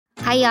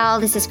Hi, y'all.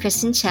 This is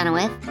Kristen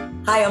Chenoweth.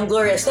 Hi, I'm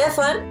Gloria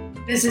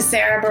Estefan. This is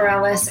Sarah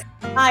Bareilles.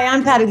 Hi,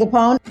 I'm Patti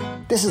LuPone.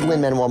 This is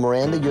Lin-Manuel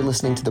Miranda. You're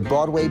listening to the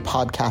Broadway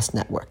Podcast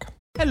Network.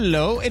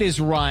 Hello, it is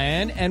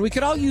Ryan, and we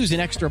could all use an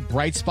extra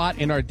bright spot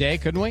in our day,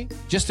 couldn't we?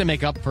 Just to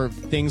make up for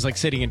things like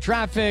sitting in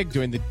traffic,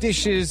 doing the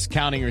dishes,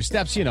 counting your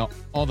steps, you know,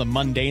 all the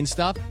mundane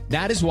stuff.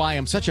 That is why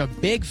I'm such a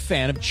big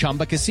fan of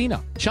Chumba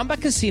Casino. Chumba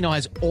Casino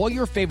has all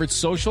your favorite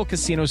social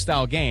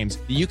casino-style games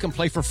that you can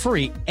play for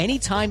free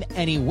anytime,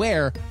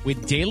 anywhere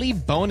with daily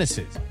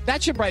bonuses.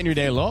 That should brighten your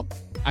day a little.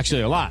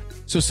 Actually, a lot.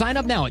 So sign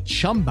up now at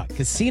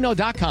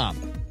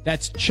ChumbaCasino.com.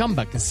 That's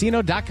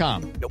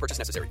ChumbaCasino.com. No purchase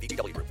necessary.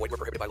 VGW Group. Void where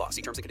prohibited by law.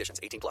 See terms and conditions.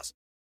 18+.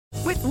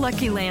 With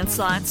Lucky Land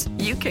Slots,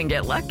 you can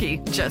get lucky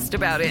just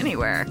about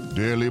anywhere.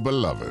 Dearly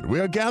beloved, we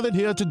are gathered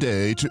here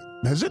today to...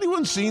 Has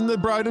anyone seen the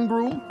bride and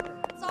groom?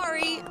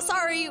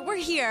 Sorry, we're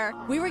here.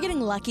 We were getting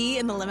lucky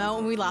in the limo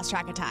and we lost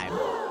track of time.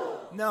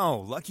 No,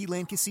 Lucky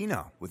Land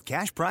Casino. With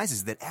cash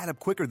prizes that add up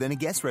quicker than a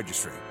guest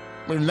registry.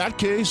 In that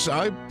case,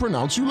 I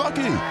pronounce you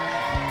lucky.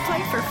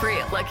 Play for free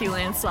at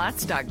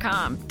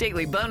LuckyLandSlots.com.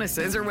 Daily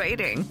bonuses are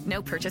waiting.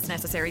 No purchase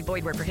necessary.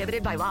 Void where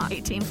prohibited by law.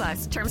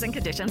 18+. Terms and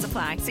conditions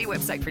apply. See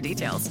website for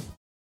details.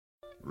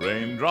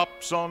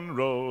 Raindrops on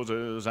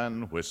roses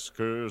and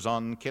whiskers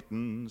on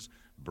kittens,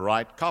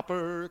 bright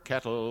copper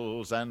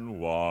kettles and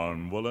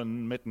warm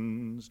woolen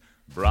mittens,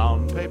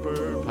 brown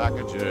paper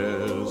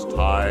packages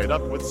tied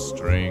up with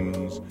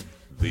strings.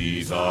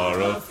 These are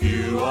a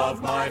few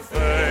of my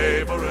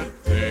favorite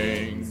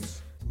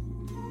things.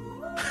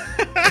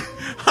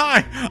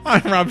 Hi,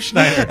 I'm Rob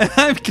Schneider. And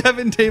I'm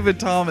Kevin David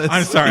Thomas.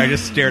 I'm sorry, I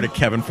just stared at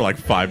Kevin for like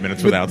 5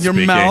 minutes without your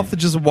speaking. Your mouth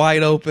just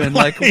wide open.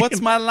 Like, what's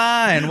my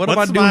line? What do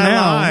I do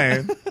now?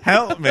 Line?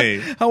 Help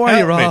me. How are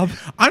you, Rob?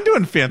 I'm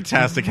doing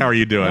fantastic. How are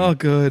you doing? Oh,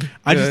 good.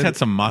 I just had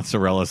some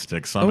mozzarella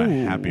sticks, so I'm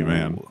a happy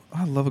man.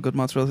 I love a good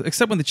mozzarella,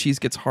 except when the cheese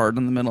gets hard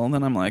in the middle, and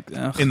then I'm like,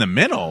 ugh. In the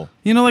middle?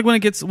 You know, like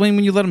when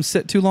you let them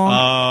sit too long?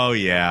 Oh,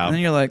 yeah. And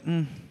then you're like,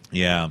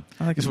 Yeah,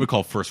 that's what we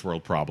call first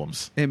world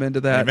problems. Amen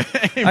to that.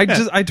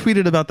 Amen. I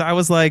tweeted about that. I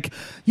was like,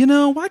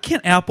 why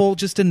can't Apple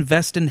just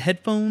invest in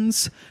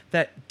headphones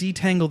that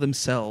detangle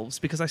themselves?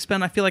 Because I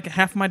feel like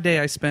half my day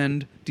I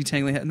spend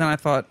detangling it, and then I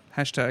thought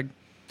hashtag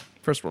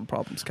first world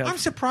problems. Kev. I'm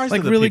surprised.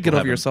 Like, that really get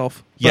over haven't.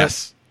 yourself.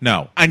 Yes.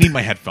 No, I need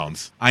my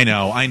headphones. I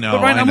know.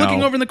 But Ryan, I'm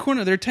looking over in the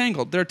corner. They're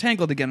tangled. They're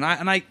tangled again.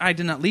 I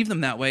did not leave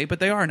them that way, but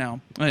they are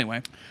now.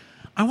 Anyway.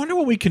 I wonder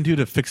what we can do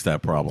to fix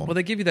that problem. Well,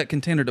 they give you that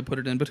container to put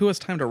it in, but who has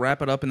time to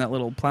wrap it up in that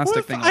little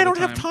plastic thing? I don't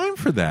have time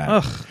for that.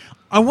 Ugh.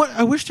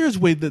 I wish there was a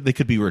way that they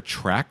could be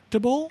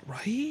retractable.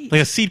 Right.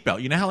 Like a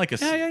seatbelt. You know how like a...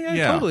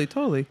 Yeah.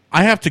 Totally.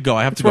 I have to go.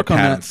 I have to go work on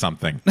patent that.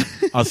 something.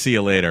 I'll see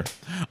you later.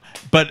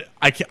 But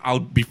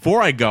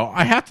before I go,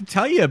 I have to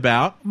tell you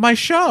about my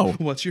show.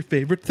 What's your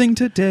favorite thing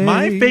today?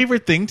 My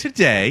favorite thing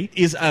today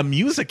is a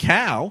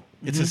musicale.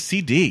 It's a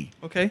CD.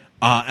 Okay.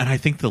 And I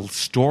think the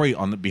story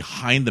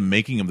behind the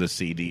making of the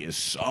CD is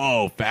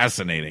so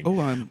fascinating. Oh,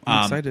 I'm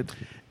excited.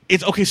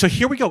 It's okay, so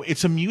here we go.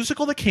 It's a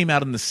musical that came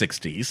out in the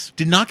 60s.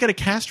 Did not get a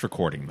cast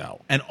recording, though.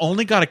 And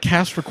only got a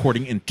cast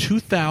recording in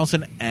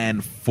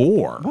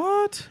 2004.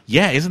 What?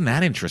 Yeah, isn't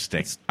that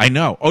interesting? I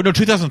know. Oh, no,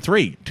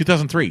 2003.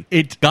 2003.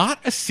 It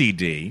got a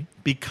CD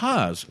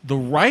because the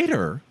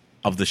writer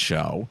of the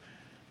show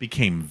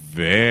became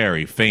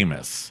very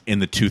famous in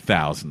the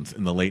 2000s,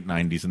 in the late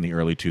 90s and the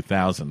early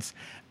 2000s.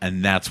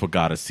 And that's what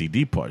got a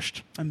CD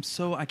pushed.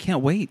 I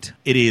can't wait.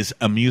 It is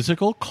a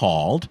musical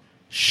called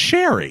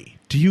Sherry.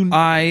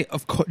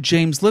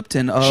 James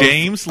Lipton and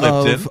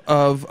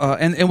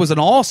it was an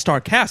all-star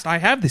cast. I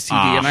have the CD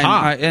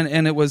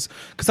and it was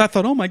because I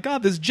thought, oh my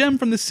god, this gem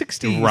from the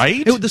 60s,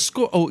 right? The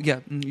score. Oh yeah.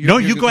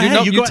 You go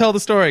ahead. You tell the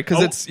story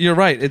because you're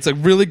right. It's a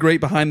really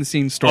great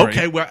behind-the-scenes story.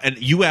 Okay, well, and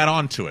you add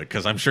on to it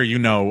because I'm sure you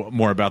know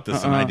more about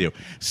this than I do.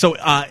 So,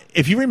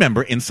 if you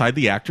remember, inside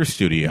the Actors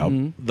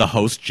Studio, the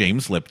host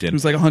James Lipton,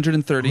 who's like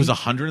 130, who's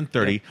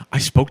 130. Yeah. I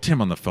spoke to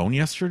him on the phone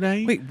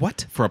yesterday. Wait,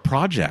 what? For a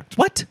project.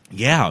 What?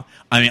 Yeah.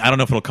 I mean, I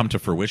don't know if it'll come to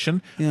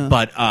fruition,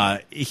 but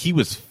he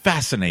was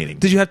fascinating.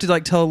 Did you have to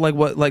tell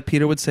what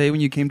Peter would say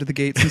when you came to the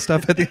gates and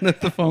stuff at the end of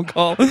the phone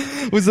call?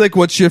 It was like,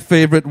 what's your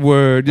favorite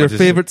word? Your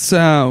favorite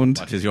sound?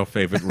 What is your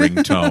favorite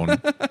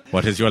ringtone?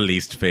 What is your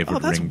least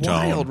favorite ringtone? That's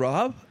wild,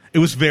 Rob. It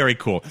was very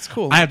cool. That's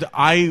cool.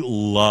 I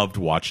loved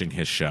watching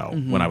his show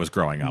when I was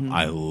growing up.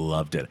 I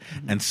loved it.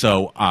 And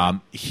so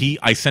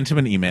I sent him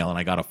an email and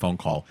I got a phone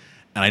call.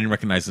 And I didn't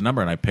recognize the number,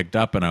 and I picked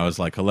up, and I was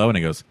like, hello, and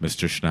he goes,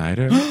 Mr.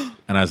 Schneider?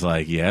 And I was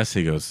like, yes.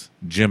 He goes,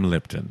 Jim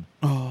Lipton.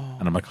 Oh.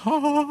 And I'm like,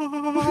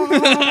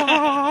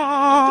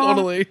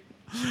 Totally.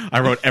 I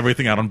wrote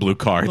everything out on blue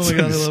cards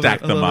and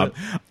stacked them up.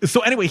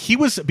 So anyway,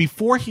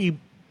 before he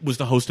was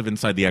the host of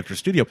Inside the Actors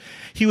Studio,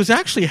 he was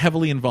actually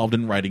heavily involved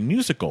in writing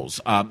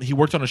musicals. He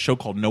worked on a show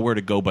called Nowhere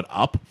to Go But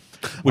Up,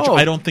 which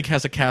I don't think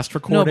has a cast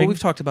recording. No, but we've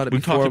talked about it before.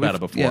 We've talked about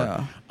it before.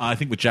 Yeah. I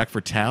think with Jack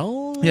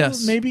Fertel,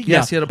 yes. Maybe?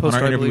 Yes, he had a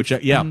poster, interview with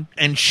Jack. Yeah.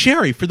 And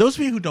Sherry, for those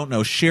of you who don't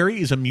know,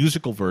 Sherry is a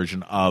musical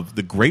version of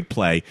the great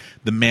play,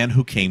 The Man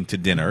Who Came to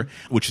Dinner,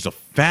 which is a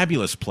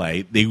fabulous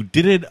play. They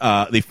did it.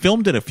 They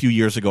filmed it a few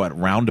years ago at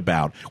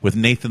Roundabout with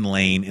Nathan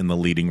Lane in the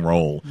leading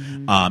role,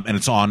 and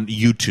it's on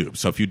YouTube.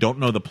 So if you don't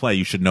know the play,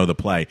 you should know the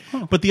play.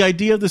 But the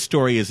idea of the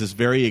story is this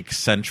very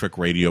eccentric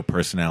radio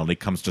personality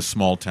comes to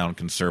small town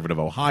conservative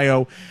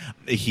Ohio.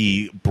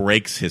 He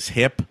breaks his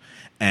hip,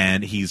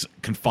 and he's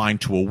confined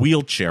to a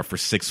wheelchair for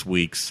 6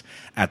 weeks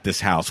at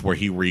this house where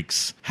he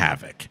wreaks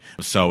havoc.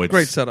 So it's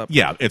great setup.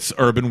 Yeah, it's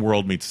urban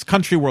world meets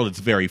country world. It's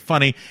very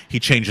funny. He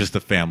changes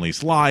the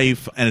family's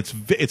life, and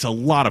it's a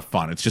lot of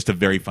fun. It's just a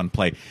very fun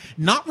play.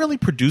 Not really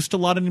produced a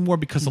lot anymore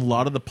because a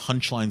lot of the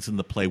punchlines in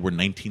the play were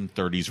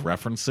 1930s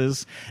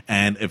references,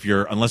 and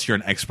unless you're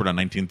an expert on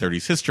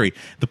 1930s history,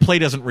 the play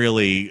doesn't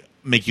really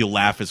make you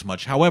laugh as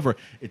much. However,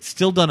 it's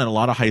still done in a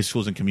lot of high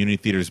schools and community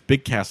theaters.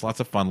 Big cast, lots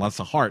of fun, lots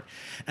of heart.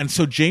 And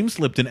so James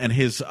Lipton and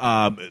his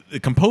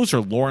composer,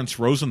 Lawrence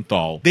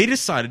Rosenthal, they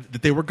decided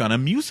that they were going to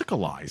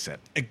musicalize it.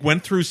 It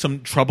went through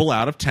some trouble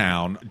out of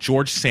town.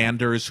 George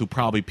Sanders, who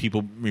probably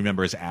people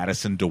remember as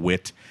Addison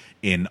DeWitt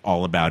in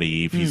All About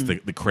Eve. He's the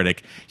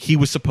critic. He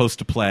was supposed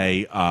to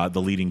play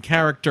the leading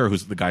character,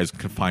 who's the guy who's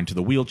confined to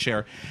the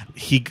wheelchair.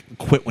 He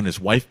quit when his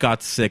wife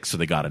got sick, so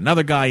they got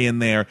another guy in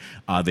there.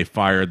 They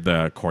fired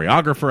the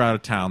choreographer out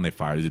of town. They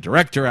fired the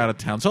director out of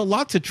town. So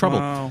lots of trouble.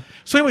 Wow.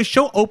 So anyway,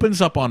 show opens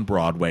up on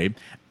Broadway,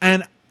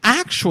 and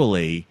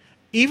actually,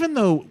 even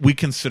though we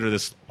consider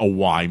this a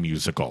why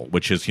musical,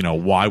 which is,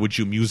 why would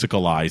you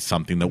musicalize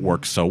something that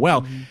works so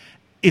well?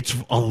 It's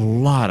a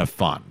lot of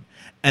fun.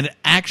 And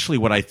actually,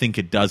 what I think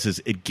it does is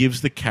it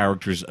gives the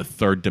characters a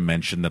third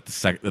dimension that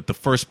the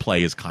first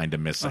play is kind of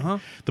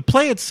missing. The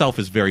play itself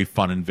is very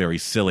fun and very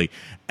silly,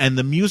 and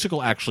the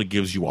musical actually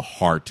gives you a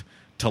heart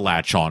to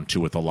latch on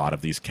to with a lot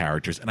of these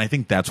characters, and I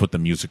think that's what the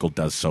musical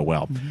does so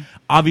well.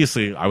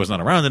 Obviously, I was not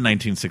around in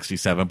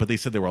 1967, but they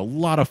said there were a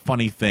lot of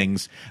funny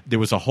things. There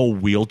was a whole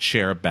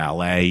wheelchair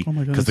ballet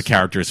because the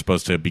character is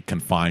supposed to be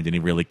confined and he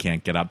really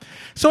can't get up.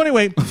 So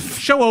anyway,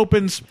 show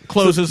opens,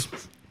 closes.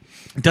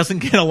 Doesn't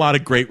get a lot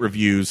of great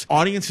reviews.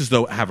 Audiences,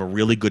 though, have a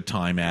really good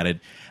time at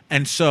it.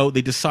 And so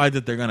they decide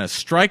that they're going to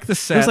strike the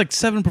set. It was like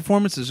 7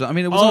 performances. I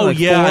mean, it was only like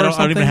 4 I or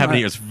don't even have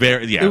any.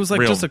 It was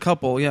like just a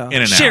couple, yeah. In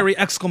and Sherry,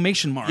 out.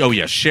 exclamation mark. Oh,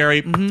 yeah,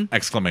 Sherry,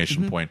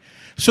 exclamation point.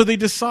 So they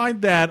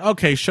decide that,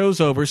 okay, show's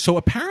over. So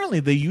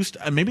apparently they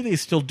maybe they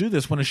still do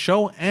this, when a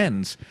show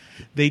ends,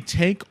 they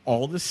take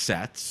all the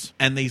sets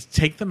and they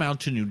take them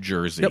out to New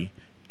Jersey. Yep.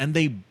 And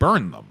they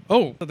burn them.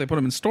 Oh, they put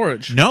them in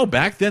storage. No,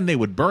 back then they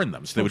would burn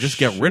them. So they would just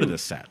get rid of the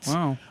sets.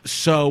 Wow.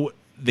 So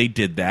they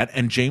did that,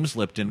 and James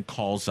Lipton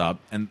calls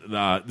up, and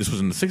this was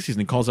in the 60s, and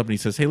he calls up and he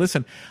says, hey,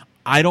 listen,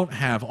 I don't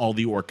have all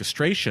the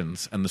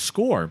orchestrations and the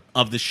score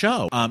of the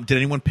show. Did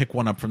anyone pick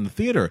one up from the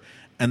theater?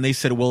 And they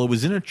said, well, it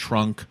was in a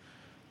trunk.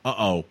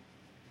 I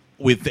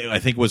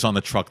think it was on the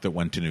truck that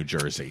went to New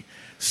Jersey.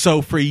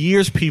 So for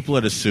years, people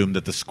had assumed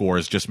that the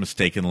scores just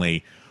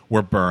mistakenly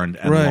were burned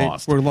and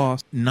lost. Were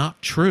lost.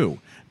 Not true,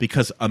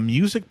 because a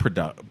music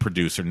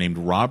producer named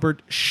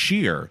Robert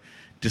Shear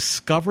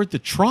discovered the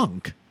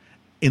trunk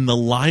in the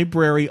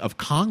Library of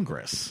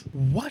Congress.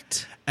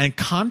 What? And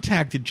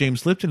contacted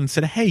James Lipton and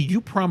said, hey, you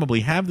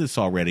probably have this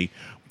already,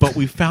 but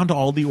we found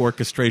all the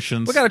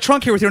orchestrations. We got a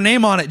trunk here with your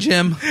name on it,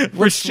 Jim.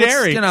 For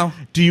Sherry.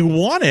 Do you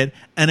want it?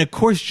 And of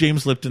course,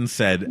 James Lipton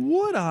said,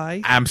 would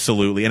I?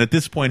 Absolutely. And at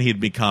this point, he had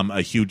become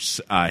a huge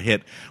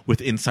hit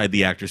with Inside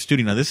the Actors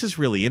Studio. Now, this is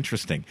really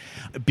interesting.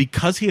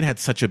 Because he had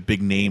such a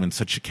big name and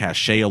such a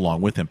cachet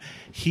along with him,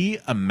 he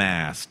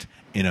amassed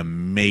an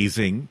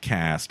amazing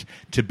cast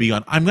to be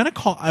on.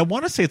 I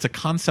want to say it's a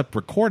concept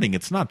recording.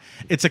 It's not.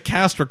 It's a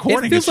cast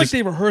recording. It feels like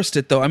they rehearsed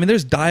it, though. I mean,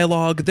 there's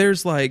dialogue.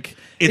 There's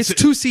it's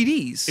 2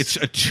 CDs. It's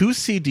a 2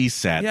 CD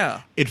set.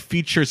 Yeah. It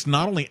features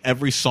not only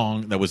every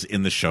song that was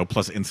in the show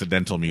plus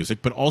incidental music,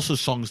 but also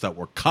songs that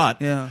were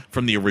cut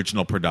from the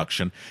original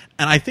production.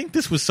 And I think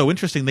this was so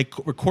interesting. They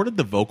recorded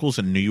the vocals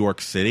in New York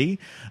City,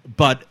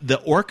 but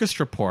the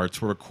orchestra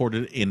parts were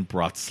recorded in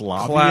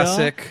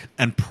Bratislava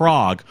and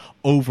Prague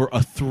over a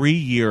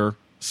 3-year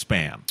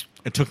span.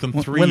 It took them 3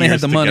 years. When they had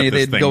the money,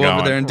 they'd go going,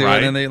 over there and do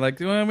right? it, and they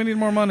we need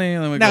more money.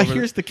 And then now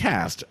here's the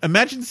cast.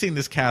 Imagine seeing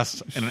this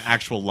cast in an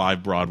actual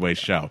live Broadway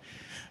show.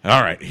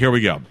 All right, here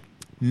we go.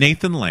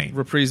 Nathan Lane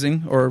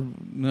reprising or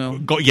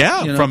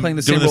from playing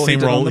doing the same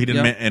role he did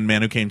in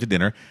Man Who Came to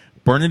Dinner.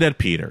 Bernadette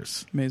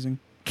Peters, amazing.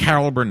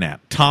 Carol Burnett,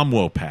 Tom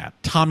Wopat,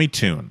 Tommy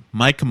Tune,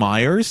 Mike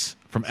Myers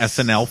from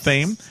SNL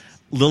fame,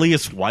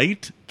 Lillias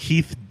White,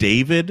 Keith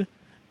David,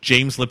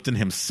 James Lipton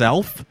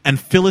himself, and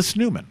Phyllis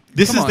Newman.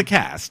 This is the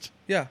cast.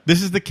 Yeah.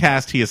 This is the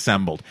cast he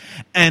assembled.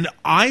 And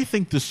I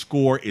think the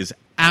score is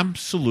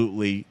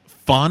absolutely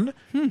fun.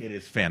 It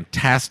is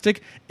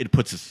fantastic. It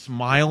puts a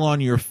smile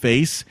on your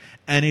face.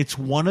 And it's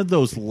one of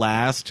those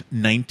last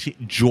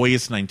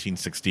joyous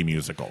 1960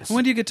 musicals.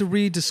 When do you get to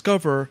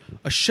rediscover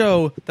a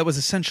show that was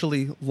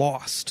essentially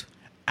lost?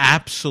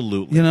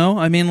 Absolutely.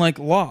 I mean,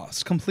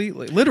 lost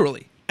completely,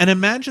 literally. And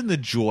imagine the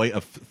joy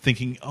of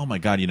thinking, oh my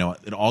God,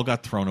 it all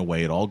got thrown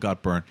away, it all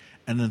got burned,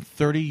 and then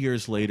 30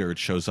 years later it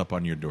shows up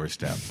on your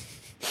doorstep.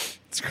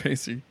 It's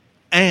crazy.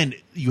 And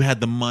you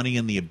had the money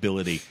and the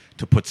ability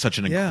to put such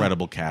an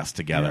incredible cast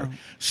together.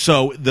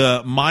 So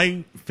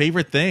my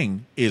favorite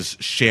thing is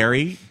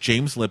Sherry,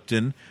 James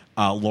Lipton,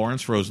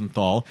 Lawrence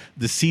Rosenthal.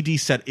 The CD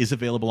set is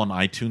available on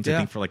iTunes, I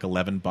think, for like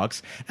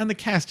 $11, and the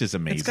cast is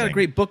amazing. It's got a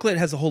great booklet. It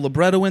has a whole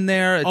libretto in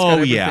there. It's got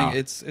everything.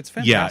 It's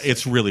fantastic. Yeah,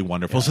 it's really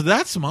wonderful. So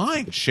that's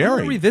mine, Sherry. I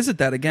want to revisit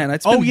that again.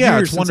 It's been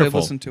years it's since wonderful.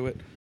 I listened to it.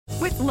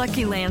 With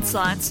Lucky Land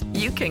Slots,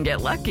 you can get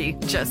lucky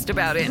just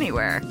about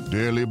anywhere.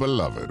 Dearly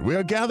beloved, we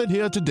are gathered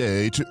here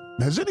today to...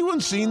 Has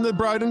anyone seen the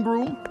bride and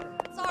groom?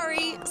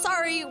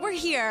 Sorry, we're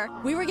here.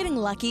 We were getting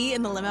lucky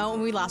in the limo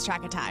and we lost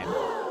track of time.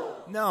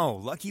 No,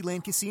 Lucky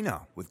Land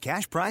Casino, with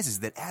cash prizes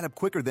that add up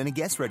quicker than a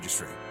guest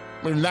registry.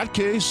 In that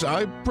case,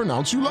 I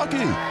pronounce you lucky.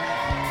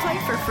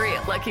 Play for free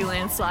at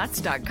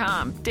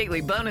LuckyLandSlots.com.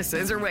 Daily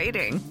bonuses are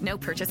waiting. No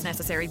purchase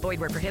necessary. Void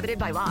where prohibited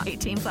by law.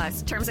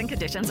 18+. Terms and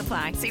conditions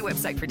apply. See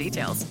website for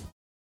details.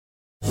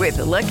 With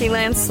the Lucky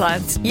Land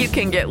Slots, you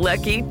can get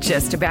lucky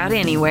just about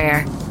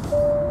anywhere.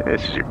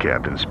 This is your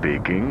captain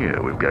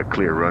speaking. We've got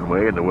clear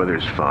runway and the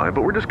weather's fine,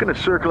 but we're just going to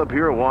circle up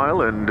here a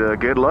while and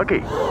get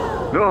lucky.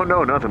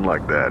 No, nothing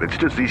like that. It's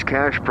just these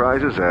cash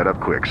prizes add up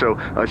quick. So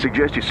I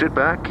suggest you sit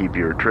back, keep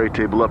your tray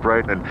table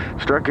upright, and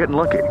start getting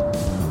lucky.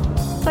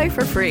 Play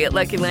for free at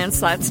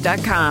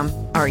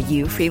LuckyLandSlots.com. Are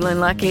you feeling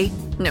lucky?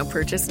 No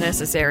purchase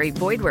necessary.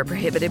 Void where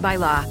prohibited by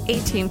law.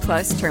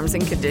 18+ terms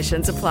and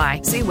conditions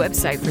apply. See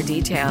website for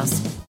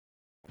details.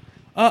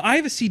 I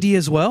have a CD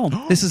as well.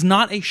 This is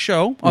not a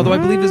show, although I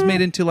believe it's made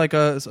into like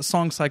a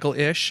song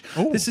cycle-ish.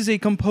 This is a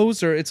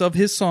composer. It's of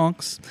his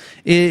songs.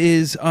 It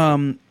is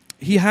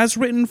he has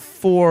written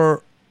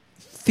for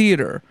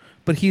theater,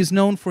 but he is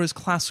known for his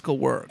classical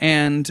work.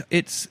 And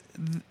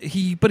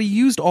he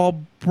used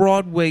all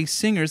Broadway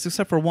singers,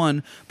 except for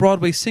one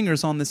Broadway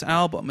singers on this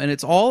album, and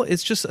it's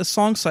just a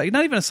song cycle. I'm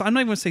not even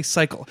going to say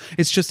cycle.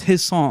 It's just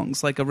his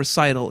songs, like a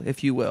recital,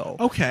 if you will.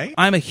 Okay.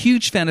 I'm a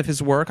huge fan of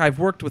his work. I've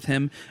worked with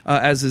him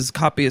as his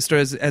copyist, or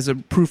as a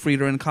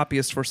proofreader and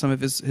copyist for some of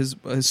his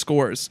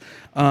scores.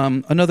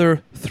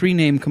 Another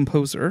 3-name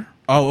composer.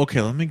 Oh,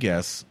 okay. Let me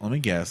guess.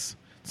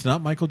 It's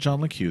not Michael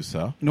John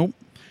LaChiusa. Nope.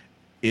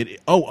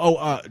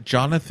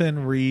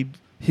 Jonathan Reed.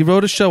 He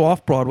wrote a show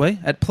off Broadway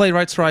at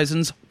Playwrights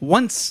Horizons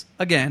once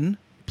again.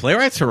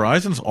 Playwrights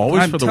Horizons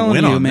always I'm for the telling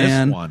win you, on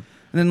man. this one.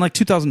 And then like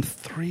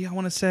 2003, I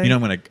want to say. You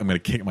know, I'm gonna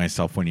kick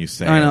myself when you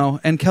say I it. know.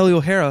 And Kelly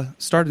O'Hara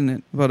starred in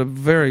it, about a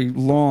very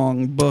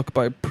long book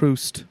by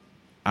Proust.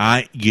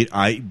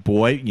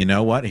 Boy, you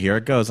know what? Here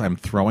it goes. I'm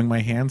throwing my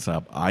hands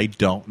up. I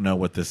don't know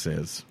what this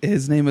is.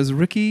 His name is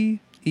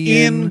Ricky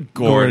Ian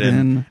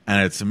Gordon.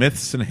 And it's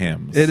Myths and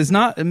Hymns. It is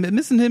not.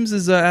 Myths and Hymns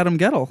is Adam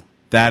Gettle.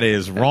 That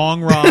is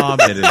wrong, Rob.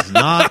 It is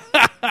not.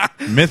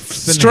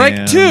 Myths and Strike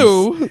Hymns.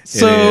 2.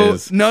 So it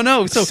is.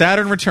 no. So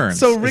Saturn Returns.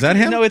 So Ricky, is that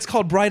him? No, it's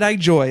called Bright Eyed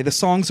Joy. The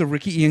songs of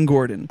Ricky Ian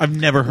Gordon. I've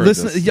never heard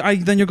this.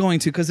 Then you're going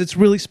to, because it's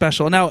really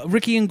special. Now,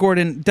 Ricky Ian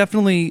Gordon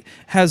definitely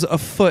has a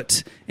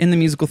foot in the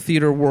musical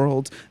theater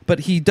world,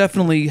 but he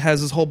definitely has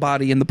his whole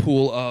body in the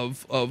pool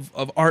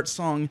of art,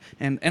 song,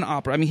 and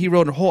opera. I mean, he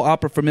wrote a whole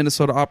opera for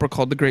Minnesota Opera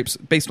called The Grapes,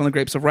 based on The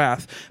Grapes of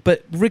Wrath.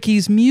 But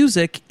Ricky's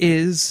music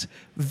is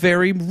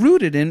very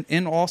rooted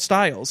in all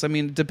styles. I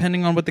mean,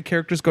 depending on what the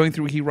character's going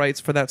through, he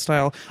writes for that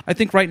style. I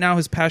think right now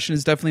his passion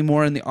is definitely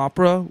more in the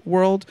opera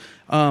world.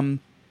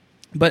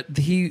 But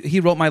he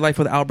wrote My Life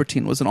with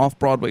Albertine was an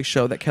off-Broadway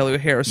show that Kelly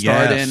O'Hara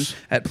starred in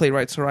at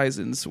Playwrights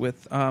Horizons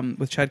with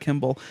Chad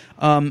Kimball.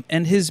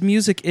 And his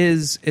music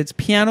it's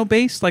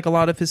piano-based, like a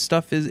lot of his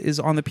stuff is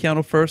on the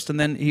piano first, and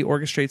then he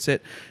orchestrates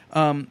it.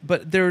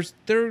 But they're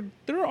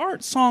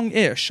art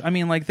song-ish. I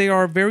mean, like, they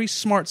are very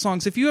smart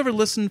songs. If you ever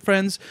listen,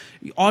 friends,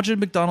 Audra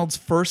McDonald's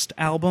first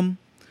album,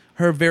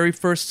 her very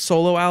first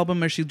solo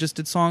album, where she just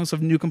did songs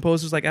of new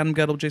composers like Adam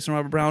Gettle, Jason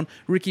Robert Brown.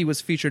 Ricky was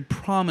featured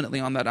prominently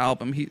on that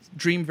album.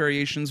 Dream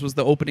Variations was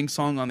the opening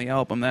song on the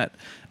album that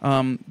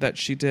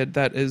she did.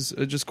 That is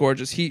just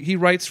gorgeous. He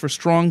writes for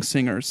strong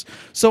singers.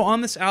 So on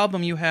this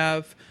album, you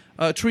have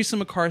Teresa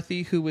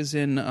McCarthy, who was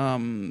in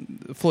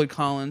Floyd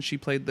Collins. She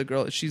played the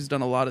girl. She's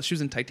done a lot of. She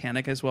was in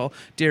Titanic as well.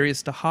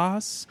 Darius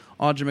DeHaas,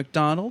 Audra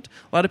McDonald.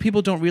 A lot of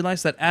people don't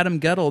realize that Adam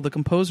Gettle, the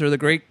composer, the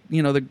great,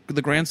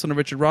 the grandson of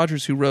Richard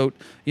Rodgers, who wrote,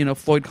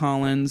 Floyd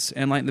Collins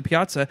and Light in the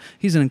Piazza.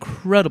 He's an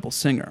incredible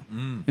singer,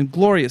 a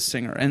glorious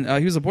singer, and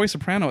he was a boy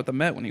soprano at the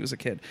Met when he was a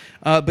kid.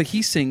 But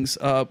he sings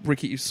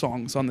Ricky's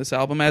songs on this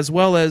album, as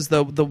well as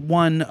the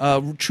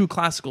one true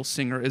classical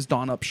singer is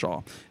Dawn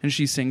Upshaw, and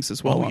she sings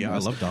as well. I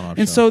love Dawn Upshaw.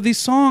 And so these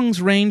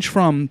songs range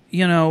from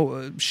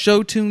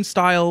show tune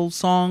style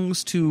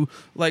songs to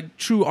like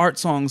true art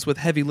songs with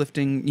heavy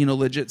lifting,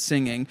 legit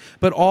singing,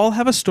 but all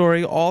have a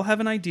story, all have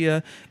an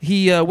idea.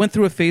 He went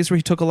through a phase where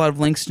he took a lot of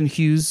Langston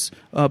Hughes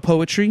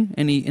poetry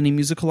and he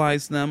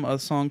musicalized them. A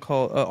song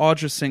called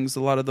Audra sings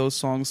a lot of those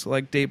songs,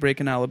 like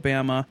Daybreak in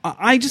Alabama.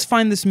 I just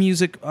find this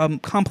music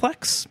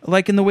complex,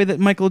 like in the way that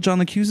Michael John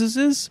LaChiusa's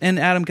is, and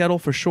Adam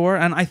Gettle for sure.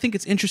 And I think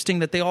it's interesting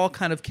that they all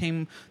kind of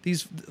came,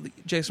 these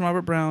Jason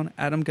Robert Brown,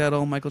 Adam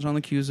Gettle, Michael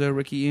Michael John LaChiusa,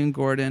 Ricky Ian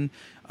Gordon.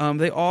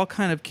 They all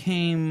kind of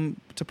came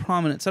to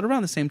prominence at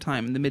around the same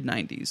time in the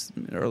mid-90s,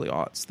 early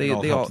aughts.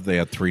 They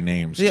had three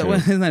names, yeah, too. well,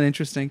 isn't that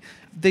interesting?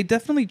 They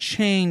definitely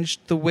changed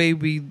the way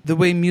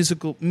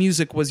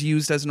music was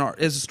used as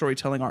a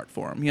storytelling art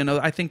form. You know,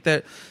 I think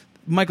that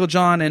Michael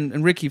John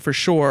and Ricky for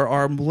sure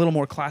are a little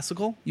more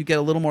classical. You get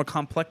a little more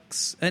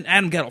complex, and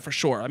Adam Guettel for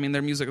sure. I mean,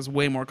 their music is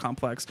way more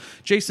complex.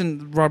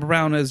 Jason Robert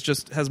Brown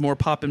has more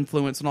pop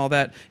influence and all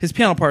that. His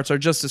piano parts are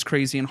just as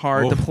crazy and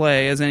hard to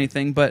play as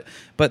anything, but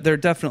they're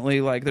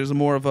definitely like there's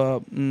more of a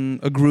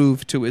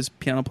groove to his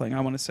piano playing,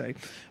 I want to say.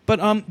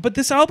 But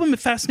this album, it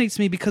fascinates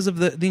me because of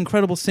the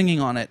incredible singing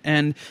on it,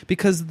 and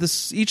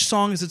because each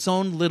song is its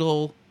own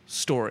little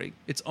story,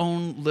 its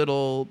own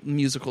little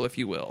musical, if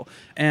you will,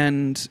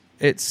 and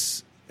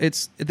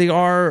they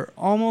are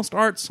almost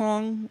art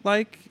song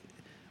like,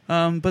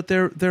 but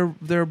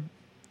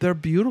they're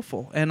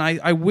beautiful, and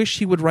I wish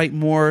he would write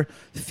more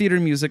theater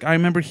music. I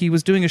remember he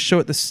was doing a show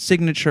at the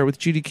Signature with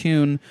Judy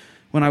Kuhn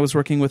when I was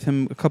working with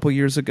him a couple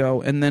years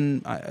ago, and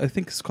then I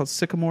think it's called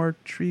Sycamore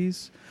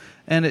Trees.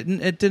 And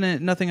it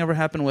didn't. Nothing ever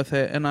happened with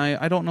it, and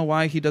I don't know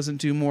why he doesn't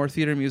do more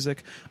theater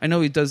music. I know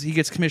he does. He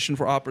gets commissioned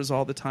for operas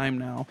all the time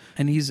now,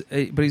 and he's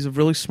a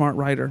really smart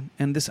writer.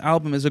 And this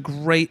album is a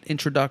great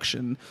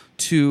introduction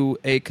to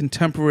a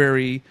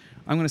contemporary,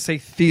 I'm going to say,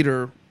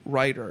 theater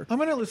writer. I'm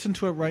going to listen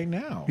to it right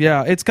now.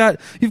 Yeah,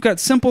 you've got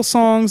simple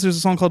songs. There's a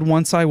song called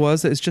Once I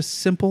Was that is just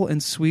simple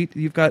and sweet.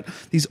 You've got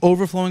these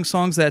overflowing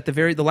songs that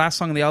the last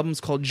song on the album is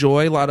called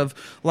Joy. A lot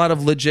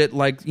of legit,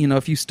 like, you know,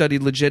 if you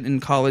studied legit in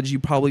college, you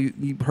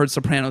heard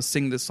sopranos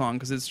sing this song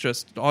because it's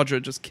just,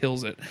 Audra just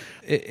kills it.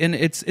 And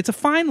it's a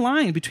fine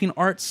line between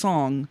art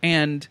song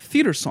and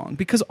theater song,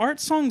 because art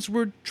songs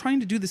were trying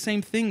to do the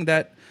same thing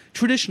that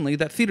traditionally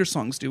that theater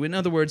songs do. In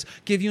other words,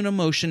 give you an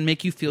emotion,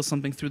 make you feel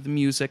something through the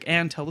music,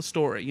 and tell a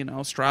story. You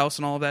know, Strauss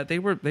and all of that, they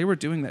were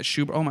doing that.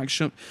 Schubert,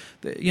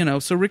 you know,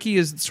 so Ricky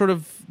is sort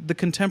of the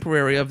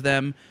contemporary of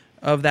them,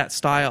 of that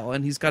style,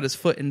 and he's got his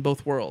foot in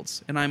both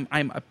worlds, and I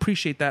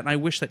appreciate that, and I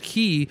wish that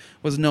he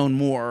was known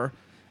more,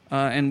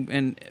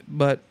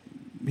 but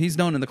he's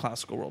known in the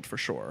classical world for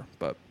sure.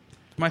 But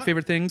my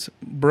favorite things: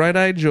 Bright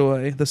Eyed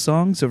Joy, the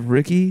songs of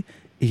Ricky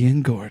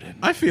Ian Gordon.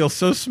 I feel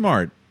so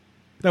smart.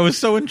 That was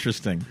so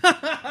interesting.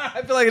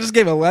 I feel like I just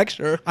gave a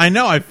lecture. I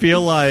know. I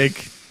feel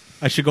like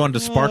I should go on to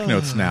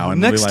SparkNotes now.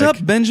 And next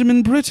up,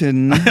 Benjamin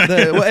Britten.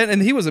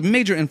 And he was a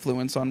major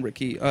influence on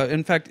Ricky.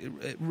 In fact,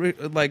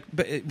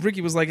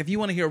 Ricky was like, if you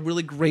want to hear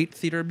really great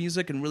theater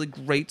music and really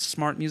great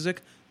smart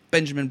music,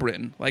 Benjamin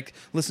Britten. Like,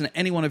 listen to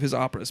any one of his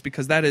operas,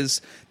 because that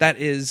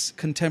is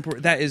contemporary.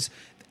 That is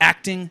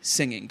acting,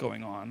 singing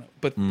going on,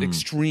 but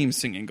extreme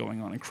singing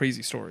going on and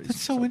crazy stories. That's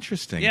so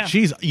interesting. Yeah.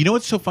 Jeez, you know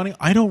what's so funny?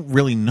 I don't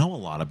really know a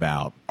lot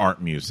about art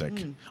music.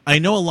 I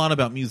know a lot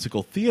about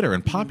musical theater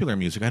and popular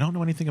music. I don't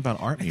know anything about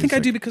art music. I think I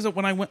do because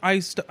when I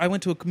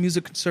went to a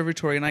music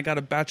conservatory and I got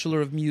a Bachelor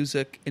of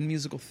Music in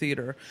musical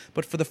theater,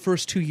 but for the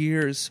first 2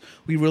 years,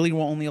 we really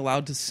were only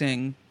allowed to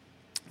sing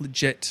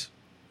legit,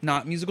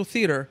 not musical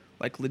theater,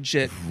 like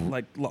legit,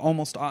 like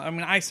almost. I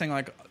mean, I sang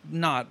like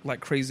not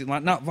like crazy,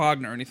 not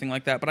Wagner or anything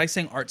like that, but I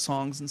sang art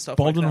songs and stuff.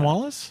 Baldwin like that.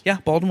 Wallace? Yeah,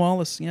 Baldwin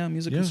Wallace. Yeah,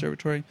 music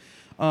conservatory.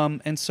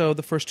 And so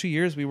the first 2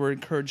 years we were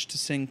encouraged to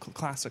sing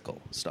classical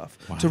stuff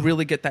to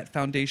really get that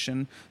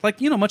foundation.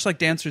 Like, you know, much like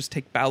dancers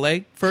take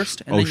ballet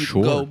first, and then you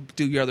can go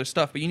do your other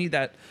stuff. But you need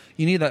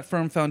that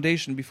firm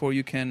foundation before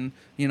you can,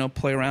 you know,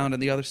 play around in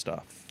the other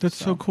stuff. That's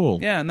so cool.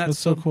 Yeah, and that's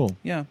so cool.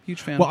 Yeah,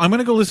 huge fan. Well, I'm going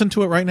to go listen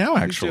to it right now.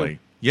 Actually.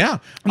 Yeah,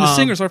 and the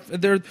singers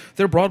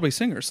they're Broadway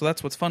singers, so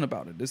that's what's fun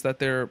about it, is that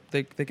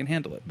they can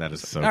handle it. That is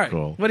so all right,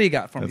 cool. What do you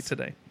got for me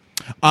today?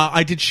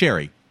 I did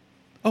Sherry.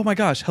 Oh my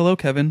gosh! Hello,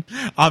 Kevin.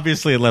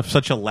 Obviously, it left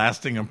such a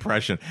lasting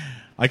impression.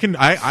 I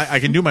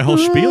can do my whole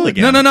spiel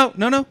again.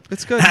 No.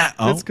 It's good.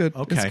 It's good.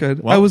 Okay. It's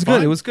good. Well, I was fine.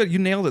 good. It was good. You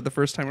nailed it the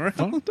first time around.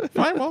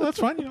 Fine. Well, that's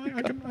fine. You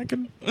know, I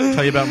can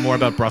tell you more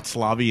about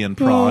Bratislava and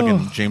Prague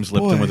and James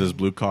Lipton with his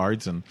blue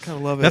cards, and gotta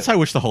love it. That's how I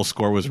wish the whole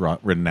score was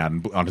written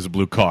out on his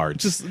blue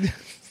cards. Just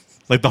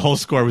like the whole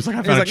score was like,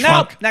 I found a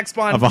trunk next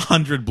one of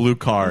 100 blue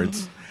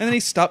cards, and then he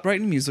stopped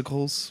writing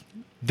musicals.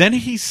 Then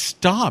he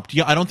stopped.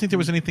 Yeah, I don't think there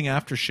was anything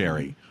after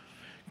Sherry.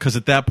 Because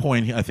at that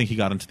point, I think he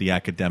got into the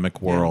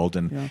academic world,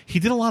 and he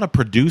did a lot of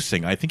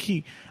producing. I think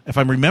if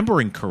I'm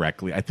remembering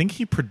correctly, I think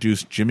he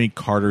produced Jimmy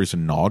Carter's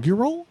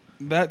inaugural.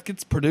 That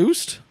gets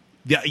produced?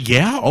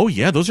 Yeah. Oh,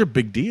 yeah. Those are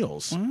big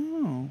deals.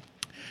 Wow.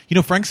 You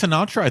know, Frank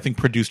Sinatra, I think,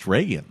 produced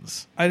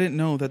Reagan's. I didn't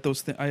know that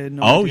those things. I had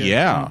no idea. idea.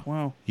 Yeah. Oh,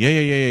 wow.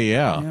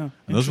 Yeah.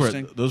 And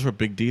those were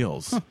big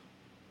deals. Huh.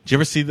 Did you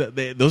ever see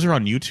that? Those are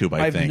on YouTube,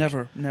 I think.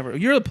 I've never.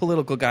 You're a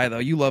political guy, though.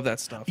 You love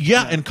that stuff.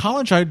 Yeah. In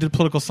college, I did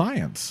political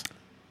science.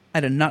 I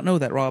did not know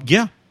that, Rob.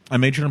 Yeah. I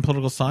majored in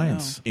political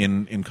science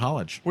in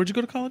college. Where'd you go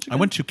to college again? I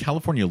went to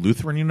California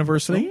Lutheran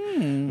University.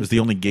 It was the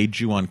only gay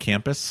Jew on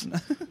campus.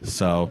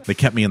 So they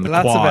kept me in the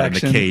quad in the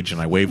cage,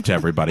 and I waved to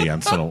everybody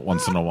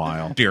once in a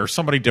while. Dear,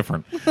 somebody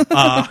different.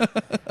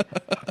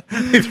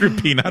 They threw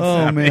peanuts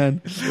at me.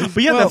 Man.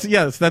 But yeah, Well, that's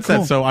cool.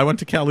 that. So I went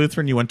to Cal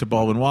Lutheran. You went to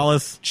Baldwin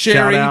Wallace. Sherry.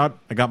 Shout out.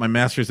 I got my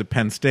master's at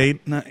Penn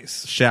State.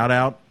 Nice. Shout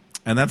out.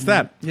 And that's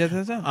that. Yeah,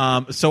 that's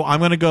that. So I'm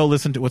going to go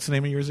listen to, what's the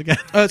name of yours again?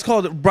 It's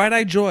called Bright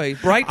Eyed Joy.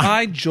 Bright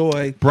Eyed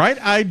Joy.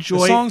 Bright Eyed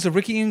Joy. The songs of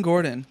Ricky and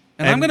Gordon.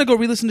 And I'm going to go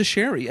re-listen to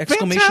Sherry!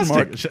 Exclamation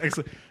mark.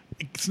 Fantastic.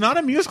 It's not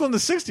a musical in the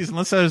 60s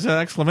unless there's an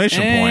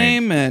exclamation point.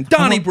 Amen.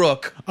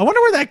 Donnybrook. I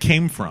wonder where that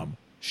came from.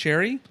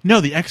 Sherry?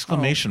 No, the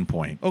exclamation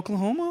point.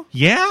 Oklahoma?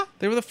 Yeah?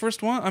 They were the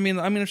first one. I mean,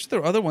 I'm sure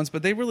there were other ones,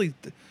 but they really,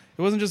 it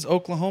wasn't just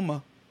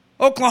Oklahoma.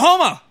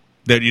 Oklahoma!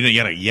 You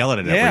got to yell it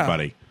at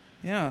everybody.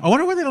 Yeah. I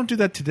wonder why they don't do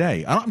that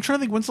today. I'm trying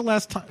to think, when's the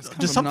last time?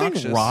 Does something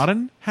obnoxious.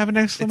 rotten have an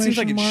It exclamation seems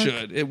like mark? it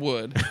should. It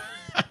would.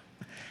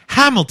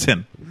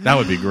 Hamilton. That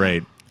would be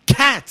great.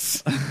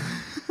 Cats.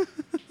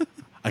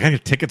 I got to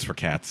get tickets for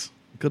Cats.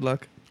 Good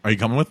luck. Are you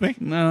coming with me?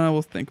 No,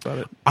 we'll think about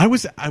it.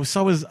 I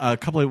saw a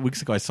couple of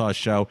weeks ago. I saw a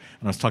show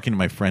and I was talking to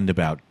my friend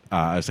about.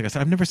 I said,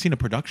 I've never seen a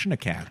production of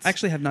Cats. I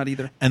actually have not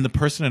either. And the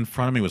person in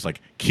front of me was like,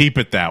 "Keep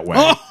it that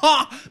way."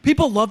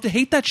 People love to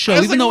hate that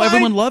show, even though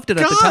everyone loved it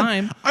at the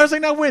time. I was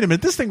like, "Now wait a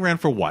minute. This thing ran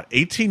for what?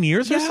 18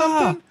 years or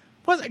something?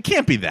 It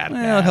can't be that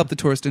bad." It'll help the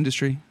tourist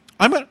industry.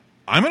 I'm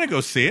gonna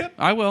go see it.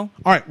 I will.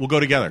 All right, we'll go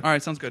together. All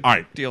right, sounds good. All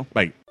right, deal.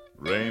 Bye.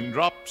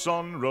 Raindrops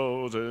on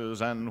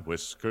roses and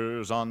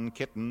whiskers on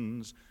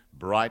kittens,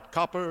 bright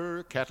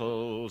copper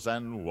kettles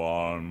and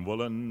warm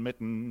woolen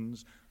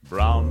mittens,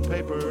 brown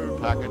paper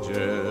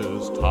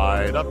packages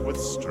tied up with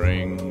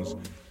strings.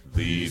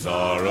 These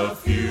are a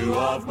few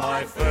of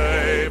my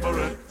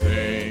favorite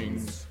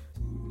things.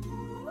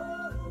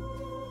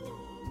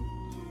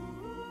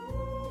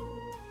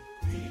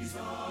 These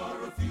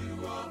are a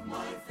few of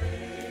my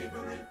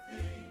favorite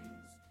things.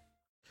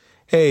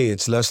 Hey,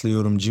 it's Leslie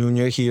Odom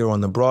Jr. here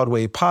on the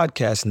Broadway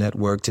Podcast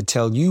Network to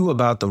tell you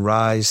about the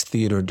Rise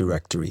Theater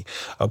Directory,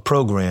 a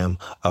program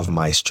of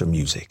Maestro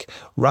Music.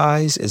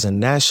 Rise is a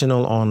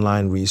national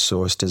online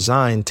resource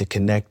designed to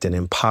connect and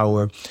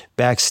empower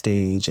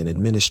backstage and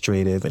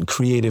administrative and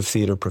creative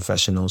theater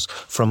professionals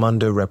from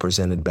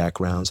underrepresented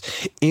backgrounds.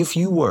 If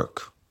you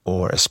work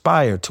or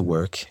aspire to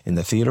work in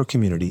the theater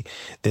community,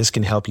 this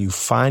can help you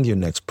find your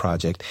next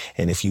project.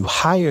 And if you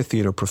hire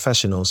theater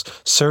professionals,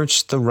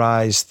 search the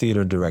Rise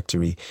Theater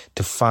Directory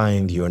to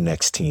find your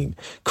next team.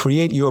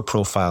 Create your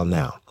profile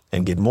now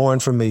and get more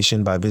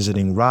information by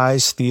visiting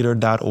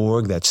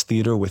risetheater.org. That's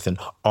theater with an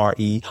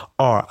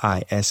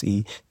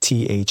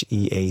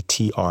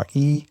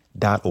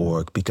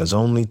RERISETHEATRE.org, because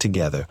only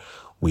together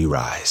we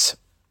rise.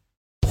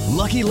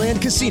 Lucky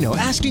Land Casino,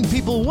 asking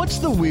people, what's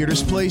the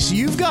weirdest place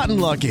you've gotten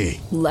lucky?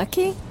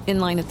 Lucky? In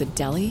line at the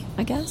deli,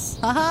 I guess?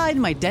 Aha,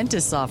 in my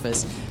dentist's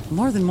office.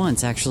 More than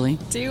once, actually.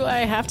 Do I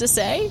have to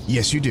say?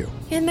 Yes, you do.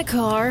 In the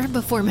car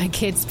before my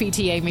kids'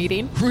 PTA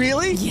meeting.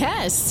 Really?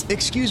 Yes.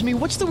 Excuse me,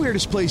 what's the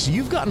weirdest place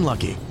you've gotten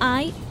lucky?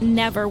 I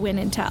never win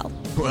and tell.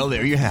 Well,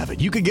 there you have it.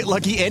 You can get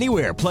lucky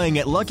anywhere, playing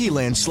at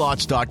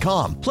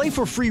LuckyLandSlots.com. Play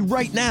for free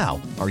right now.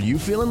 Are you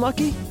feeling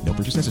lucky? No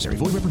purchase necessary.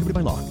 Void where prohibited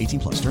by law.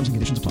 18+. Terms and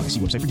conditions apply. See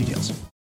website for details.